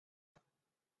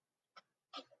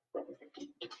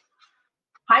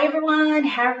Hi everyone.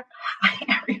 Hi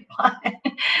everyone.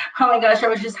 Oh my gosh, I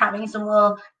was just having some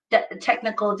little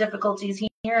technical difficulties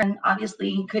here and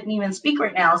obviously couldn't even speak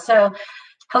right now. So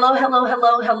hello, hello,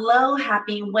 hello, hello.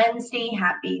 Happy Wednesday.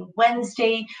 Happy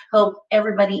Wednesday. Hope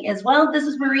everybody is well. This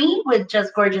is Marie with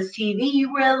Just Gorgeous TV,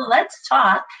 where let's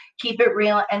talk, keep it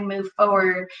real, and move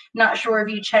forward. Not sure if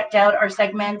you checked out our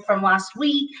segment from last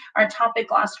week. Our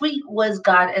topic last week was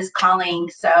God is calling.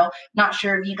 So not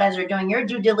sure if you guys are doing your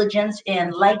due diligence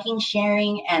in liking,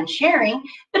 sharing, and sharing.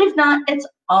 But if not, it's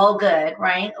all good,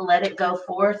 right? Let it go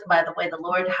forth by the way the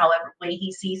Lord, however way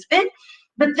he sees fit.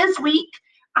 But this week,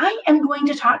 I am going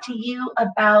to talk to you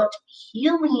about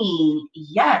healing.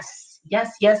 Yes,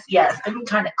 yes, yes, yes. Let me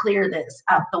kind of clear this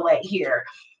out the way here.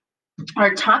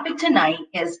 Our topic tonight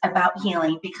is about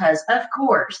healing because, of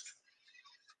course,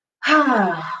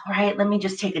 right, let me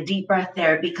just take a deep breath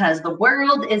there because the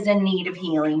world is in need of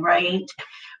healing, right?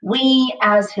 We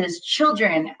as his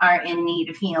children are in need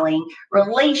of healing.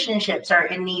 Relationships are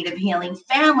in need of healing.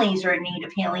 Families are in need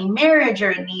of healing. Marriage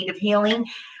are in need of healing.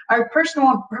 Our personal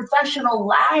and professional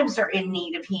lives are in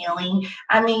need of healing.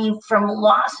 I mean, from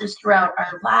losses throughout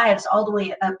our lives all the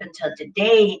way up until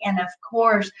today. And of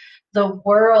course, the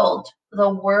world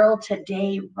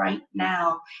today, right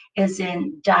now, is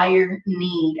in dire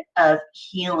need of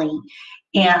healing.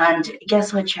 And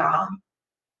guess what, y'all?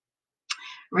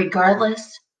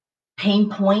 Regardless, pain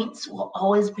points will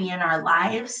always be in our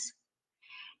lives.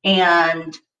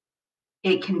 And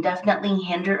it can definitely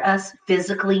hinder us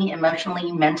physically,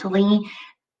 emotionally, mentally,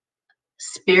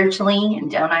 spiritually. And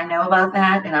don't I know about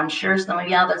that? And I'm sure some of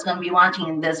y'all that's going to be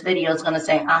watching this video is going to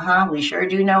say, we sure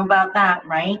do know about that,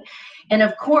 right? And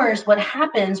of course, what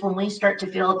happens when we start to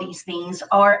feel these things,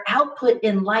 our output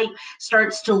in life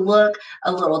starts to look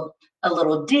a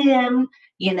little dim.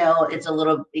 You know, it's a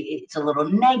little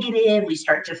negative. We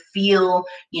start to feel,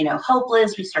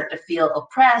 hopeless. We start to feel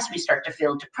oppressed. We start to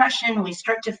feel depression. We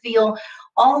start to feel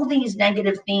all these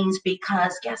negative things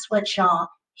because guess what, y'all?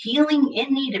 Healing,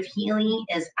 in need of healing,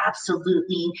 is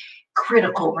absolutely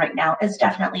critical right now. It's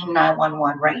definitely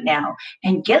 911 right now.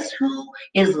 And guess who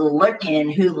is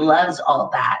lurking, who loves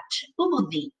all that? Ooh,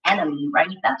 the enemy,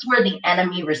 right? That's where the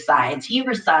enemy resides. He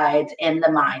resides in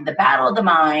the mind, the battle of the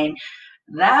mind.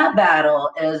 That battle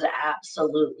is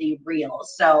absolutely real.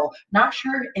 So not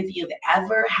sure if you've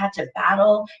ever had to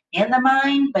battle in the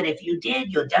mind, but if you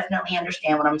did, you'll definitely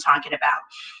understand what I'm talking about.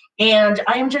 And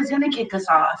I am just going to kick us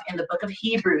off in the book of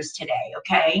Hebrews today,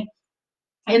 okay?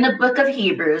 In the book of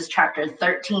Hebrews, chapter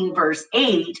 13, verse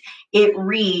 8, it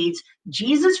reads,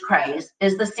 Jesus Christ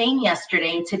is the same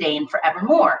yesterday, today, and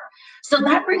forevermore. So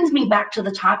that brings me back to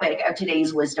the topic of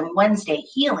today's Wisdom Wednesday,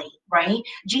 healing, right?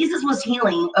 Jesus was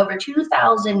healing over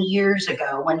 2,000 years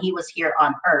ago when he was here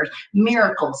on earth.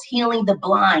 Miracles, healing the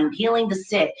blind, healing the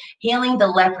sick, healing the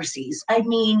leprosies. I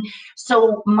mean,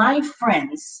 so my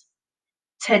friends,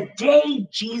 today,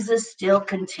 Jesus still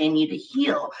continues to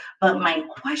heal. But my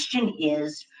question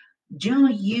is, do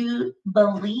you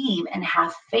believe and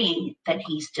have faith that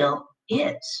he still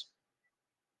is?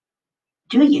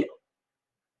 Do you?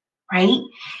 Right?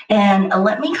 And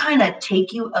let me kind of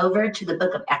take you over to the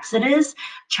book of Exodus,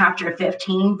 chapter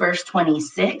 15, verse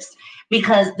 26,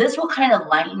 because this will kind of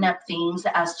lighten up things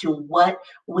as to what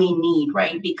we need,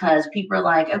 right? Because people are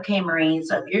like, okay, Marie,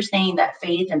 so if you're saying that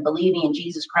faith and believing in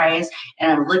Jesus Christ,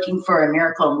 and I'm looking for a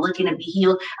miracle, I'm looking to be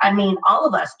healed. I mean, all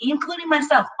of us, including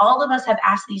myself, all of us have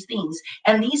asked these things.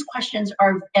 And these questions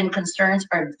and concerns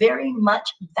are very much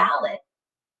valid.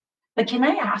 But can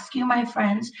I ask you, my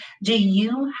friends, do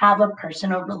you have a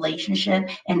personal relationship,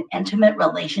 an intimate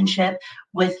relationship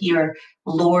with your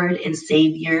Lord and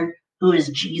Savior, who is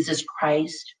Jesus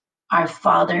Christ, our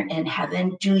Father in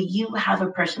heaven? Do you have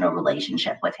a personal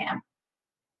relationship with him?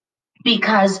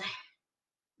 Because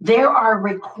there are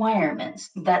requirements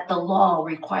that the law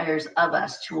requires of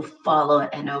us to follow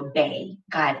and obey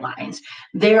guidelines.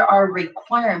 There are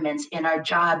requirements in our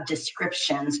job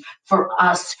descriptions for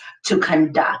us to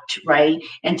conduct, right?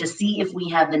 And to see if we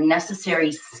have the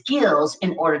necessary skills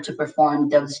in order to perform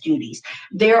those duties.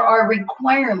 There are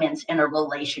requirements in a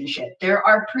relationship. There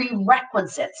are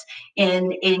prerequisites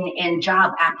in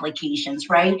job applications,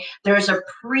 right? There's a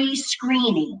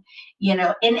pre-screening,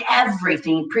 in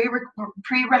everything,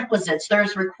 prerequisites,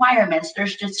 there's requirements,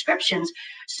 there's descriptions.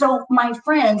 So my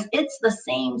friends, it's the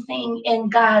same thing in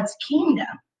God's kingdom.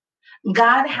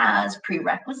 God has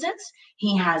prerequisites,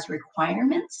 he has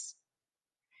requirements.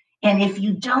 And if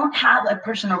you don't have a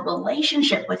personal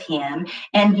relationship with him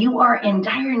and you are in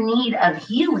dire need of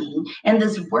healing, and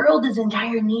this world is in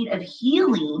dire need of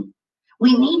healing,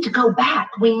 we need to go back.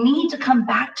 We need to come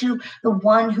back to the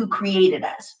one who created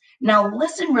us. Now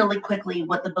listen really quickly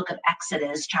what the book of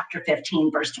Exodus chapter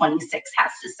 15 verse 26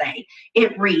 has to say.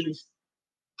 It reads,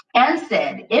 and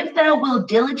said, if thou wilt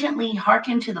diligently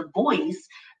hearken to the voice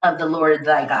of the Lord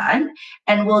thy God,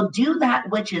 and will do that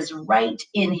which is right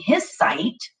in his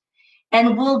sight,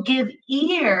 and will give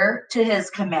ear to his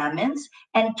commandments,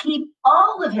 and keep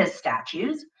all of his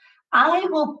statutes, I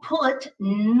will put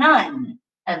none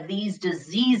of these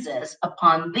diseases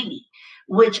upon thee,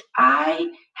 which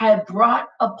I have brought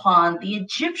upon the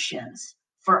Egyptians,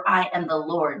 for I am the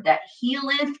Lord that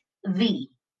healeth thee.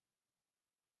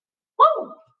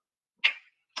 Woo!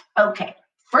 Okay,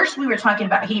 first we were talking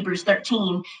about Hebrews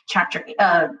 13, chapter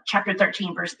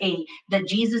 13, verse 8, that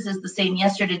Jesus is the same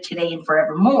yesterday, today, and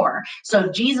forevermore. So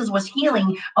if Jesus was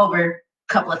healing over a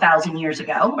couple of thousand years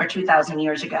ago or 2,000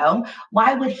 years ago,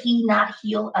 why would he not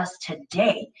heal us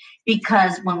today?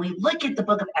 Because when we look at the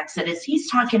book of Exodus, he's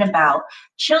talking about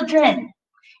children.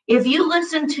 If you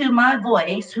listen to my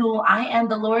voice, who I am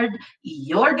the Lord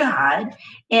your God,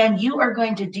 and you are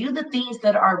going to do the things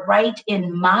that are right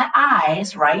in my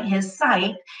eyes, right, his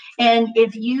sight, and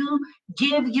if you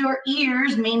give your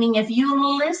ears, meaning if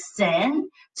you listen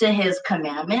to his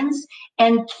commandments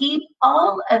and keep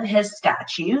all of his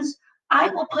statutes, I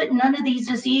will put none of these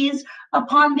diseases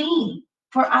upon thee.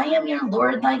 For I am your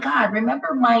Lord thy God.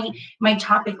 Remember my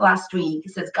topic last week,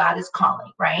 it says God is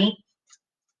calling, right?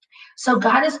 So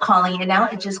God is calling, and now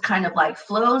it just kind of like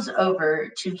flows over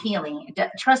to healing.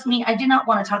 Trust me, I did not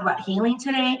want to talk about healing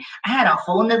today. I had a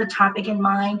whole nother topic in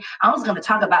mind. I was going to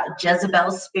talk about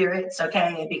Jezebel spirits,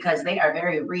 okay, because they are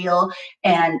very real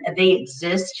and they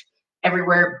exist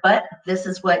everywhere, but this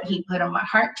is what he put on my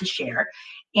heart to share.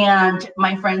 And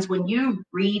my friends, when you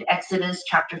read Exodus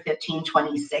chapter 15,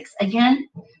 26, again,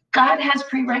 God has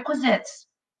prerequisites.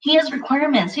 He has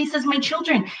requirements. He says, my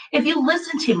children, if you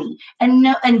listen to me and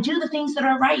know and do the things that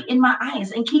are right in my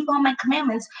eyes and keep all my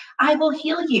commandments, I will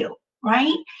heal you,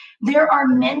 right? There are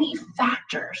many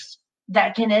factors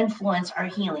that can influence our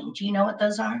healing. Do you know what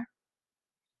those are?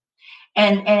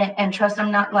 And trust,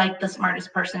 I'm not like the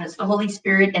smartest person. It's the Holy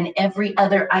Spirit and every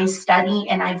other I study,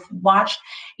 and I've watched,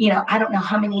 I don't know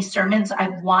how many sermons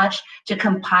I've watched to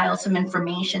compile some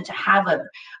information to have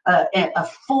a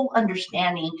full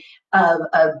understanding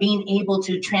of being able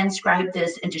to transcribe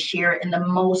this and to share it in the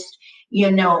most,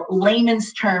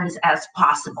 layman's terms as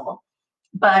possible.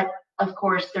 But of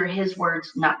course, they're his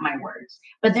words, not my words.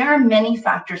 But there are many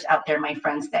factors out there, my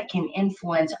friends, that can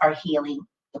influence our healing.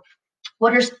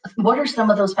 What are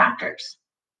some of those factors?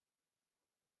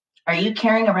 Are you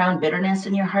carrying around bitterness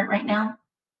in your heart right now?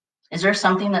 Is there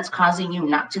something that's causing you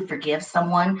not to forgive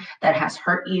someone that has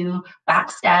hurt you,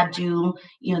 backstabbed you,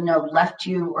 left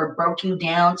you or broke you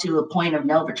down to a point of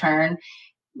no return,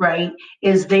 right?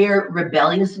 Is there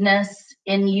rebelliousness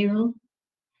in you?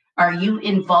 Are you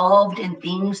involved in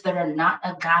things that are not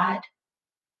of God?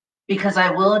 Because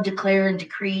I will declare and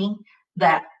decree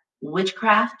that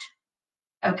witchcraft,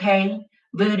 okay,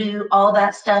 voodoo, all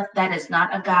that stuff, that is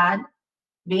not of God.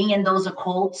 Being in those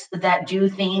occults that do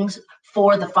things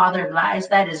for the father of lies,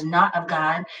 that is not of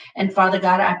God. And Father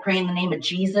God, I pray in the name of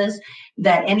Jesus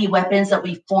that any weapons that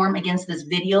we form against this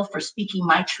video for speaking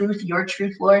my truth, your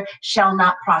truth, Lord, shall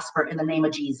not prosper in the name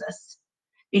of Jesus.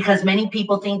 Because many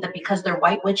people think that because they're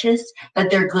white witches, that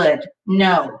they're good.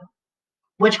 No,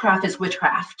 witchcraft is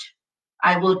witchcraft.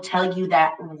 I will tell you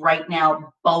that right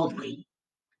now boldly.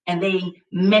 And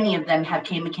many of them have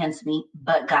came against me,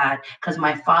 but God, because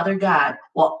my Father God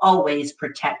will always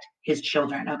protect his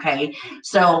children, okay?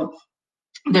 So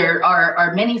there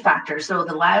are many factors. So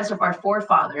the lives of our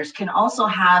forefathers can also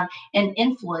have an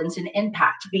influence and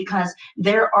impact because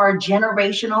there are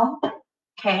generational,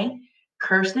 okay,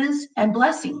 curses and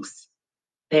blessings.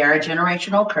 There are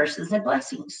generational curses and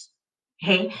blessings,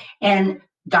 okay? And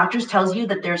doctors tells you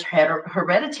that there's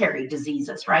hereditary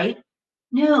diseases, right?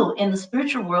 No, in the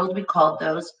spiritual world, we call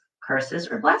those curses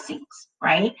or blessings,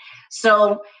 right?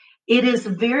 So it is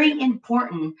very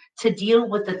important to deal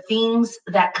with the things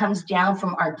that comes down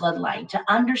from our bloodline, to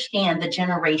understand the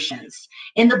generations.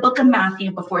 In the book of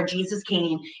Matthew, before Jesus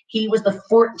came, he was the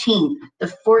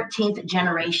 14th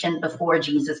generation before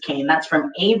Jesus came. That's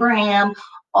from Abraham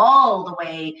all the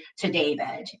way to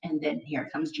David. And then here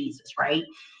comes Jesus, right?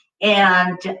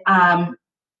 And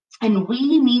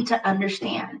we need to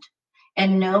understand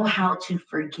and know how to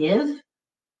forgive,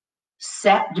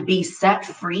 to be set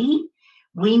free.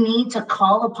 We need to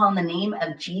call upon the name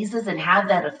of Jesus and have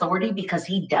that authority because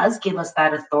he does give us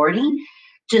that authority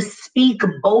to speak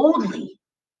boldly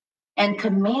and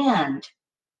command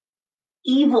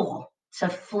evil to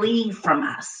flee from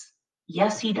us.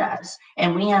 Yes, he does.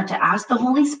 And we have to ask the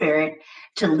Holy Spirit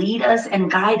to lead us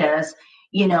and guide us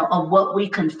of what we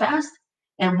confess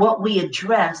and what we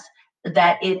address,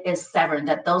 that it is severed,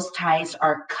 that those ties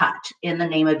are cut in the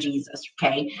name of Jesus,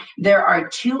 okay? There are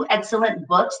 2 excellent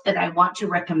books that I want to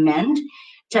recommend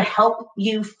to help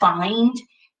you find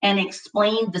and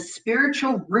explain the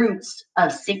spiritual roots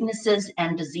of sicknesses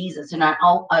and diseases. And I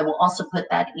will also put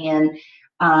that in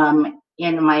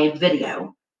my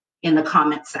video in the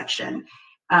comment section.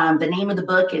 The name of the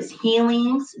book is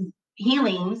Healings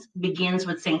Begins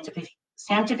with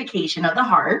Sanctification of the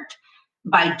Heart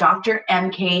by Dr.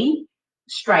 M.K.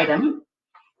 Straitly,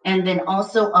 and then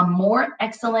also A More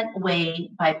Excellent Way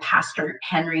by Pastor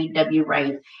Henry W.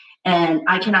 Wright. And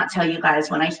I cannot tell you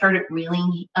guys, when I started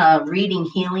reading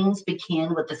Healings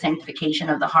Begin with the Sanctification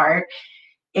of the Heart,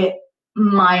 it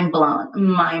mind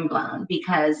blown,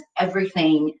 because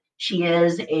everything, she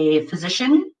is a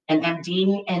physician, an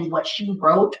MD, and what she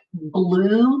wrote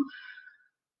blew.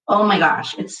 Oh my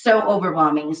gosh, it's so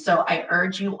overwhelming. So I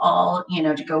urge you all,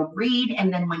 to go read.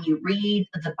 And then when you read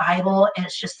the Bible,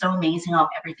 it's just so amazing how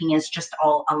everything is just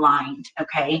all aligned.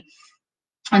 Okay.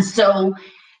 And so,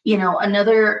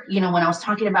 another, when I was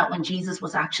talking about when Jesus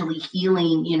was actually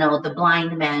healing, the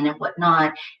blind men and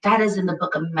whatnot, that is in the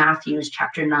book of Matthew,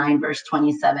 chapter 9, verse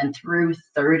 27 through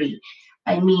 30.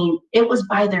 I mean, it was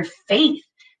by their faith,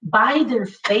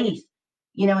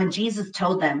 and Jesus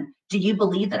told them, do you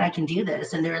believe that I can do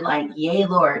this? And they're like, yea,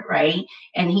 Lord, right?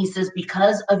 And he says,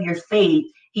 because of your faith,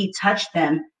 he touched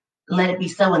them, let it be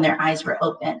so, and their eyes were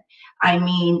open. I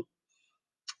mean,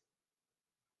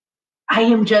 I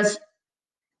am just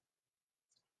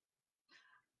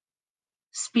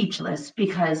speechless,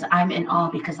 because I'm in awe,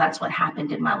 because that's what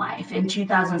happened in my life in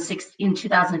 2006, in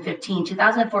 2015,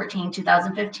 2014,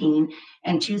 2015,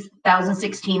 and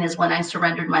 2016 is when I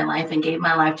surrendered my life and gave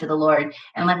my life to the Lord.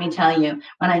 And let me tell you,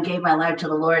 when I gave my life to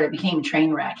the Lord, it became a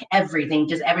train wreck. Everything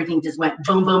just went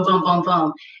boom, boom, boom, boom,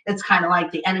 boom. It's kind of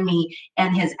like the enemy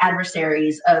and his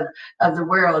adversaries of the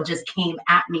world just came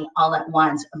at me all at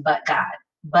once. But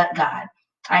God,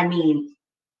 I mean,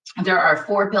 there are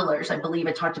 4 pillars. I believe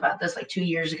I talked about this like 2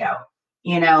 years ago.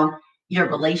 Your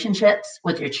relationships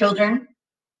with your children,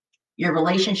 your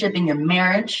relationship in your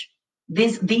marriage.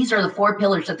 These are the 4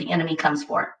 pillars that the enemy comes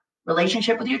for.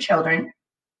 Relationship with your children,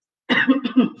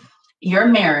 your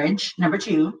marriage, number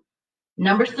 2.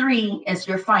 Number 3 is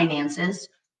your finances.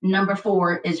 Number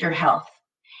 4 is your health.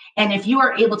 And if you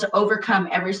are able to overcome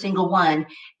every single one,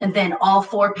 and then all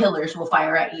 4 pillars will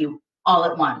fire at you all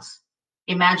at once.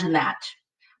 Imagine that.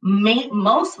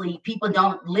 Mostly people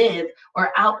don't live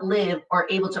or outlive or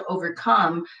able to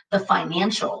overcome the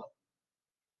financial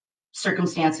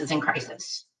circumstances in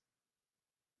crisis.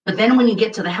 But then when you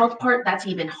get to the health part, that's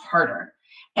even harder.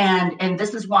 And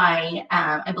this is why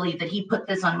I believe that he put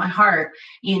this on my heart,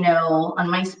 on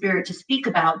my spirit to speak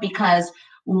about, because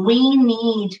we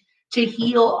need to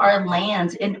heal our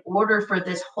lands in order for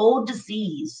this whole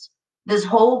disease, this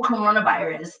whole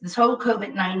coronavirus, this whole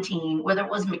COVID-19, whether it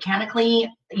was mechanically,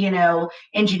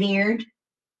 engineered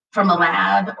from a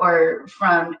lab or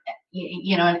from,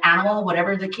 an animal,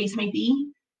 whatever the case may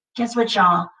be. Guess what,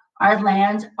 y'all? Our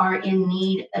lands are in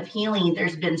need of healing.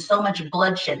 There's been so much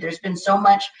bloodshed. There's been so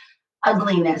much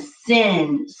ugliness,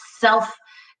 sin, selfish,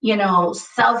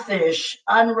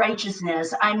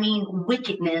 unrighteousness. I mean,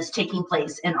 wickedness taking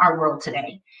place in our world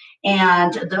today.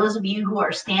 And those of you who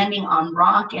are standing on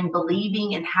rock and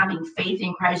believing and having faith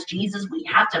in Christ Jesus, we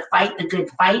have to fight the good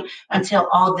fight until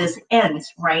all this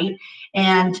ends, right?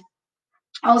 And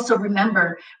also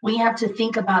remember, we have to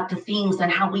think about the things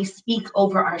and how we speak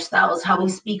over ourselves, how we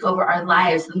speak over our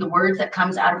lives, and the words that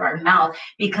comes out of our mouth.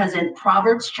 Because in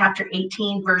Proverbs chapter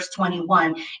 18, verse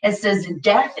 21, it says,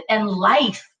 death and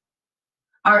life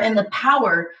are in the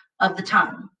power of the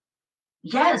tongue.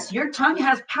 Yes, your tongue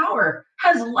has power,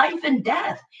 has life and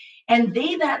death, and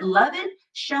they that love it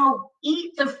shall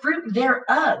eat the fruit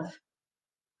thereof.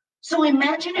 So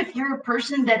imagine if you're a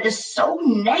person that is so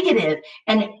negative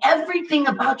and everything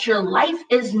about your life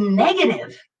is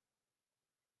negative.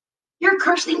 You're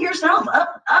cursing yourself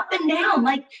up and down,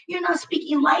 like you're not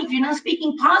speaking life, you're not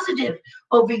speaking positive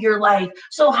over your life.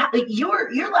 So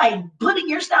you're like putting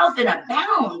yourself in a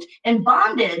bound and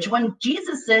bondage when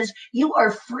Jesus says you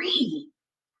are free.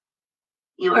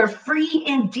 You are free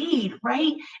indeed,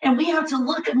 right? And we have to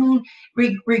look,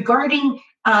 regarding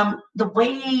the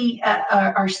way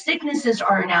our sicknesses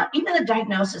are now, even the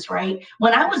diagnosis, right?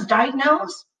 When I was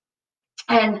diagnosed,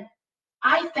 and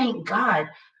I thank God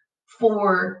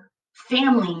for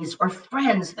families or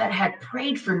friends that had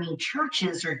prayed for me,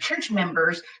 churches or church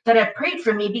members that had prayed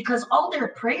for me, because all their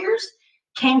prayers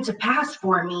came to pass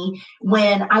for me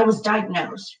when I was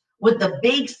diagnosed. with the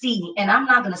big C, and I'm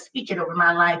not going to speak it over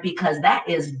my life because that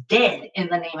is dead in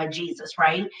the name of Jesus,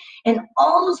 right? And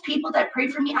all those people that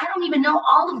prayed for me, I don't even know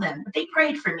all of them, but they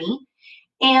prayed for me.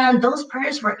 And those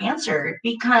prayers were answered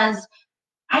because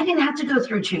I didn't have to go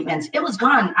through treatments. It was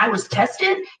gone. I was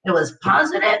tested. It was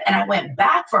positive, and I went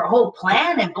back for a whole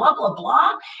plan and blah, blah,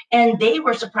 blah. And they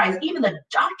were surprised. Even the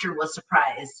doctor was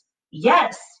surprised.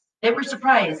 Yes, they were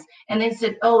surprised. And they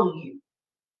said, oh,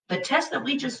 the test that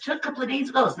we just took a couple of days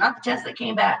ago is not the test that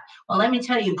came back. Well, let me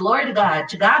tell you, glory to God.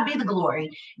 To God be the glory,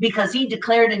 because he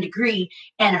declared and decreed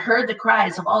and heard the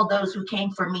cries of all those who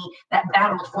came for me, that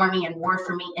battled for me and war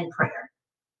for me in prayer.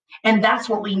 And that's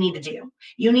what we need to do.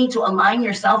 You need to align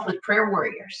yourself with prayer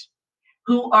warriors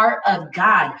who are of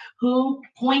God, who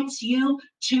points you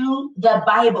to the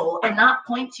Bible and not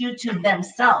points you to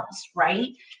themselves, right?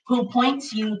 Who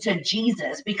points you to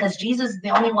Jesus, because Jesus is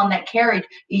the only one that carried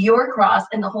your cross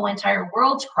and the whole entire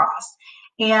world's cross.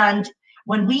 And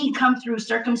when we come through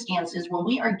circumstances, when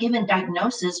we are given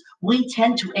diagnosis, we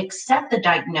tend to accept the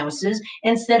diagnosis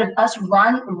instead of us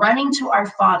running to our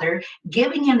Father,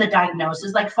 giving him the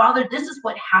diagnosis, like, Father, this is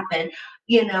what happened.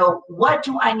 You know, what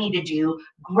do I need to do?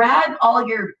 Grab all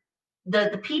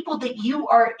the people that you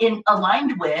are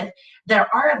aligned with that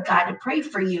are of God to pray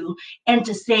for you and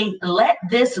to say, let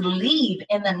this leave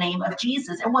in the name of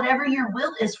Jesus. And whatever your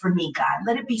will is for me, God,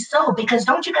 let it be so. Because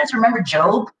don't you guys remember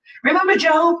Job? Remember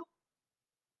Job?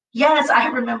 Yes, I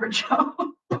remember Job.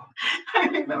 I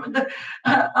remember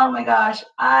oh my gosh,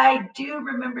 I do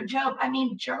remember Job. I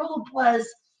mean, Job was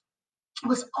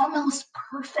almost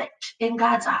perfect in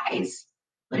God's eyes,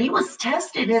 but he was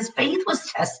tested. His faith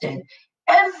was tested.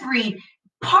 Every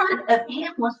part of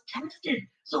him was tested.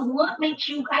 So what makes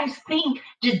you guys think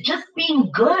that just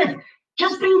being good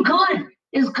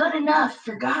is good enough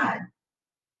for God?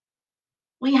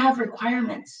 We have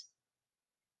requirements.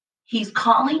 He's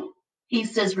calling. He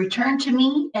says, return to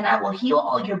me and I will heal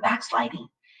all your backsliding.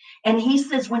 And he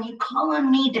says, when you call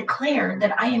on me, declare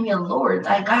that I am your Lord,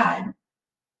 thy God,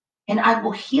 and I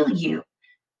will heal you.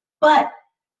 But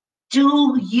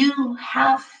do you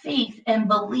have faith and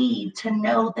believe to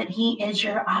know that he is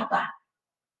your Abba,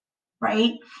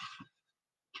 right?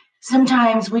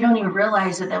 Sometimes we don't even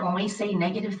realize that when we say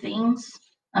negative things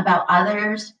about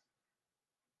others,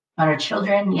 about our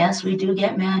children, yes, we do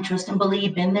get mad, trust and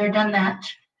believe, been there, done that.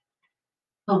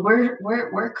 But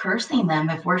we're cursing them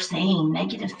if we're saying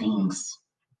negative things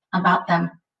about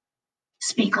them.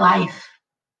 Speak life.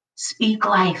 Speak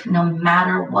life no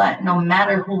matter what, no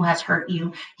matter who has hurt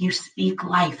you. You speak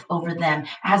life over them.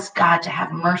 Ask God to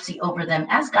have mercy over them.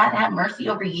 Ask God to have mercy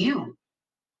over you,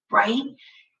 right?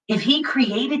 If he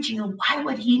created you, why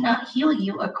would he not heal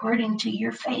you according to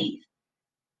your faith?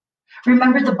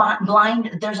 Remember the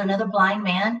blind, there's another blind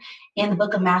man in the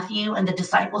book of Matthew, and the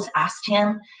disciples asked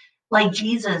him, like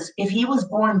Jesus, if he was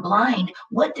born blind,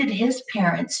 what did his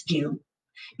parents do?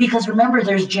 Because remember,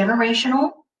 there's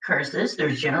generational curses,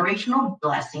 there's generational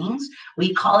blessings.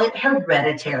 We call it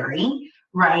hereditary,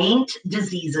 right?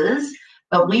 Diseases.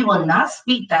 But we will not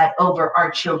speak that over our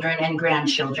children and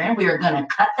grandchildren. We are going to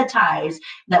cut the ties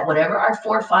that whatever our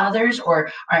forefathers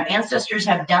or our ancestors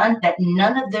have done, that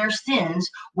none of their sins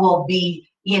will be,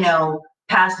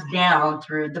 passed down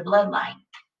through the bloodline.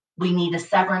 We need to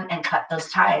sever and cut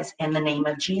those ties in the name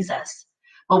of Jesus.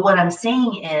 But what I'm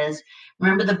saying is,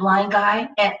 remember the blind guy,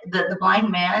 the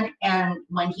blind man, and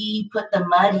when he put the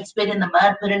mud, he spit in the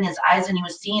mud, put in his eyes, and he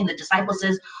was seeing. The disciple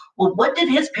says, well, what did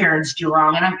his parents do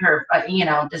wrong? And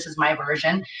I'm this is my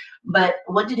version, but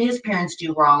what did his parents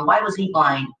do wrong? Why was he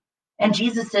blind? And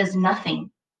Jesus says,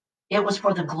 nothing. It was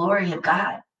for the glory of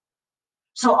God.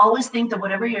 So always think that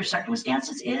whatever your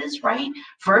circumstances is, right?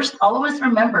 First, always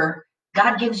remember,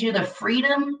 God gives you the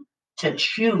freedom to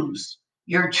choose.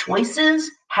 Your choices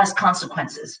has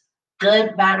consequences,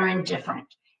 good, bad, or indifferent.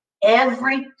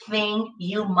 Everything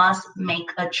you must make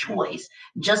a choice.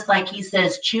 Just like he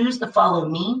says, choose to follow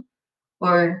me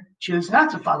or choose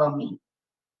not to follow me.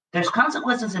 There's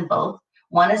consequences in both.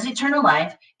 One is eternal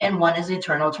life and one is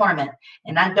eternal torment.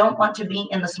 And I don't want to be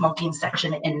in the smoking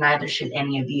section, and neither should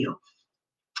any of you.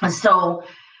 And so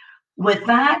with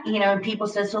that, people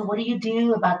say, so what do you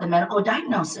do about the medical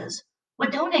diagnosis? Well,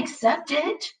 don't accept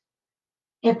it.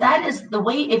 If that is the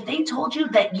way, if they told you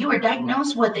that you are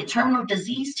diagnosed with a terminal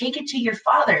disease, take it to your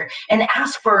Father and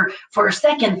ask for a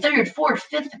second, third, fourth,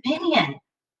 fifth opinion.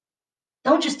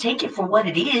 Don't just take it for what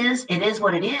it is. It is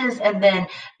what it is. And then,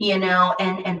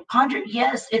 and ponder.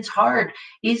 Yes, it's hard.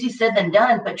 Easy said than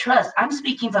done. But trust, I'm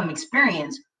speaking from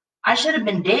experience. I should have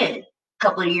been dead a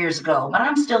couple of years ago, but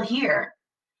I'm still here.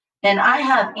 And I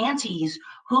have aunties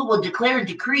who will declare and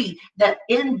decree that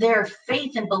in their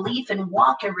faith and belief and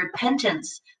walk and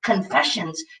repentance,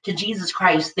 confessions to Jesus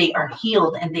Christ, they are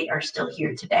healed and they are still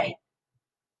here today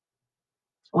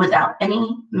without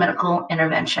any medical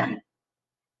intervention.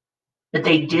 But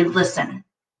they did listen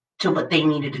to what they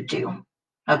needed to do.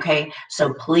 Okay,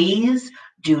 so please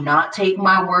do not take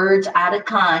my words out of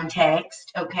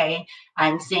context. Okay,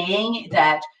 I'm saying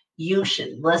that you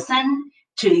should listen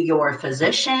to your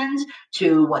physicians,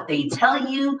 to what they tell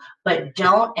you, but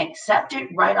don't accept it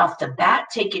right off the bat.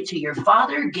 Take it to your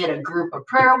father, get a group of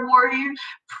prayer warriors,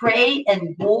 pray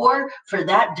and war for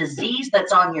that disease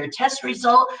that's on your test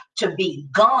result to be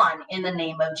gone in the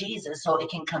name of Jesus so it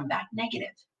can come back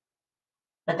negative.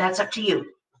 But that's up to you.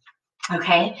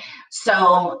 Okay,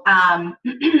 so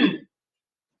whew,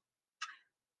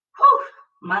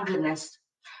 my goodness.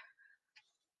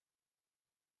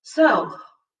 So,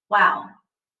 wow.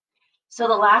 So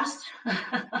the last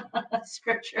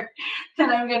scripture that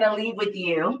I'm going to leave with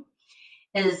you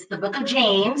is the book of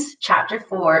James, chapter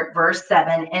 4, verse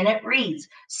 7, and it reads,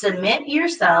 "Submit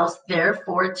yourselves,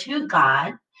 therefore, to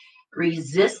God,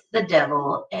 resist the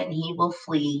devil, and he will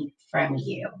flee from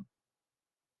you."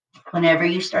 Whenever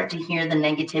you start to hear the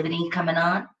negativity coming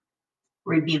on,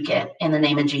 rebuke it in the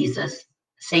name of Jesus.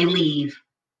 Say, leave.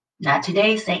 Not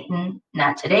today, Satan.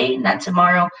 Not today, not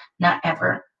tomorrow, not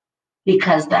ever.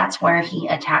 Because that's where he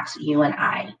attacks you and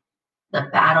I. The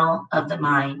battle of the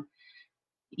mind.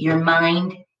 Your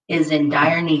mind is in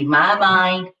dire need. My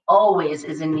mind always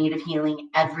is in need of healing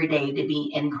every day to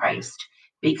be in Christ.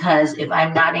 Because if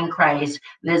I'm not in Christ,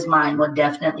 this mind will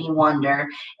definitely wander.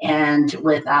 And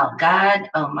without God,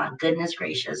 oh my goodness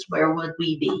gracious, where would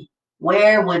we be?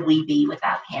 Where would we be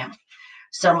without him?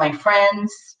 So my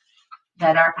friends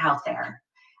that are out there,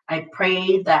 I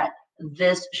pray that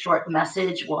this short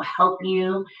message will help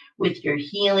you with your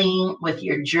healing, with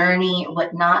your journey,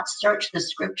 whatnot. Search the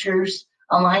scriptures.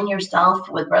 Align yourself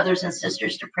with brothers and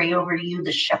sisters to pray over you,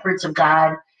 the shepherds of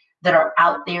God that are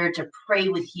out there to pray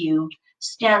with you.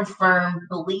 Stand firm,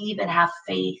 believe, and have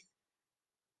faith.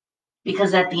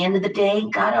 Because at the end of the day,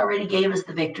 God already gave us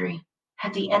the victory.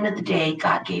 At the end of the day,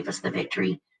 God gave us the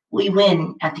victory. We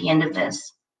win at the end of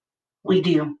this. We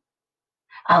do.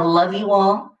 I love you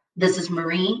all. This is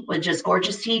Marie with Just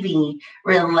Gorgeous TV,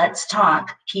 where let's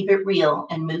talk, keep it real,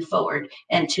 and move forward.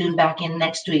 And tune back in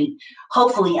next week.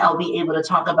 Hopefully, I'll be able to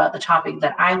talk about the topic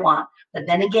that I want. But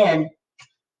then again,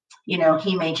 you know,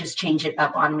 he may just change it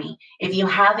up on me. If you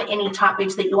have any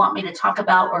topics that you want me to talk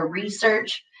about or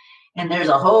research, and there's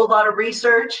a whole lot of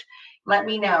research, let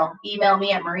me know. Email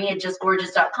me at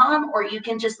marie@justgorgeous.com, or you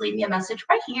can just leave me a message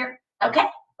right here. Okay?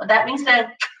 With that being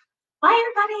said, bye,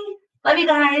 everybody. Love you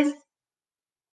guys.